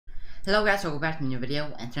Hello guys, welcome back to a new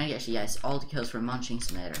video, and tonight I show you guys all the codes for Munching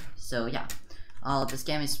Simulator. So yeah, this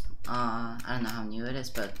game is, I don't know how new it is,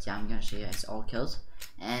 but yeah, I'm gonna show you guys all codes,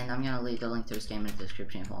 and I'm gonna leave the link to this game in the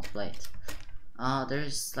description if you want to play it.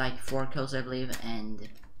 There's like 4 codes I believe, and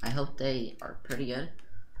I hope they are pretty good.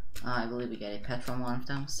 I believe we get a pet from one of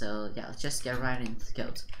them, so yeah, let's just get right into the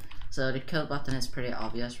codes. So the code button is pretty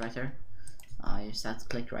obvious right there. You just have to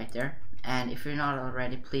click right there, and if you're not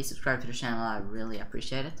already, please subscribe to the channel, I really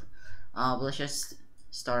appreciate it. But let's just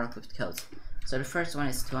start off with the codes. So the first one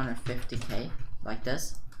is 250k, like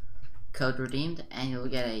this. Code redeemed, and you'll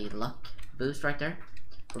get a luck boost right there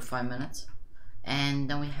for 5 minutes. And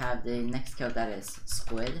then we have the next code that is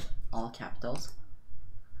squid, all capitals.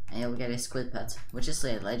 And you'll get a squid pet, which is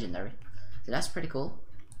a legendary. So that's pretty cool.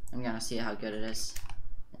 I'm gonna see how good it is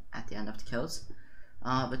at the end of the codes.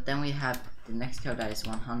 But then we have the next code that is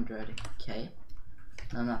 100k.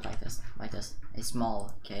 No, not like this, a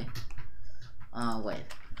small k. Wait,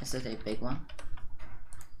 is it a big one?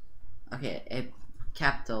 Okay, a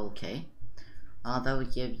capital K. That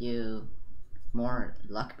would give you more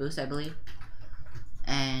luck boost, I believe.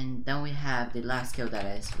 And then we have the last code that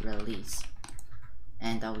is release,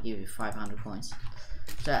 and that will give you 500 points.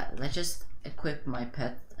 So let's just equip my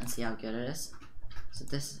pet and see how good it is. So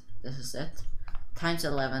this is it. Times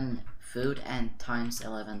 11 food and times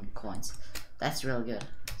 11 coins. That's real good.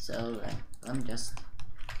 So let me just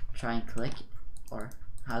try and click, or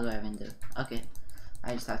how do I even do? Okay,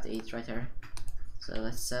 I just have to eat right here. So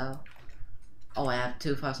let's sell. Oh, I have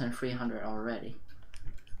 2,300 already.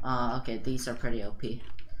 Okay, these are pretty OP.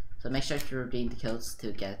 So make sure to redeem the codes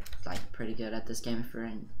to get like pretty good at this game if you're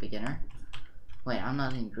a beginner. Wait, I'm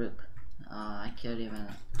not in group. I could even.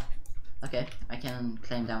 Okay, I can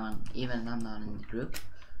claim that one even I'm not in the group.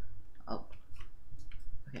 Oh,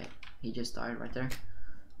 okay, he just died right there.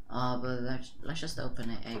 But let's just open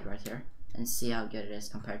an egg right here and see how good it is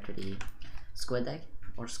compared to the squid egg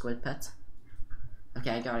or squid pet.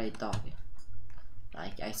 Okay, I got a dog.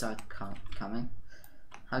 Like I saw it coming.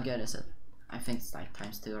 How good is it? I think it's like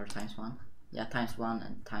times 2 or times 1. Yeah, times 1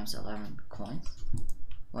 and times 11 coins.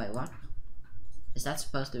 Wait, what? Is that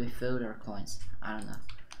supposed to be food or coins? I don't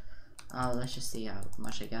know. Let's just see how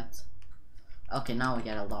much I get. Okay, now we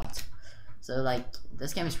get a lot. So like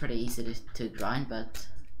this game is pretty easy to grind, but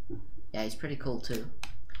yeah, it's pretty cool too.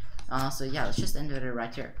 So yeah, let's just end the video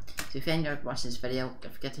right here. So if you enjoyed watching this video,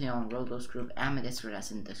 don't forget to join Roblox group and my Discord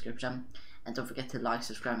that's in the description. And don't forget to like,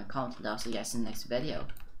 subscribe, and comment, and I'll see you guys in the next video.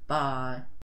 Bye!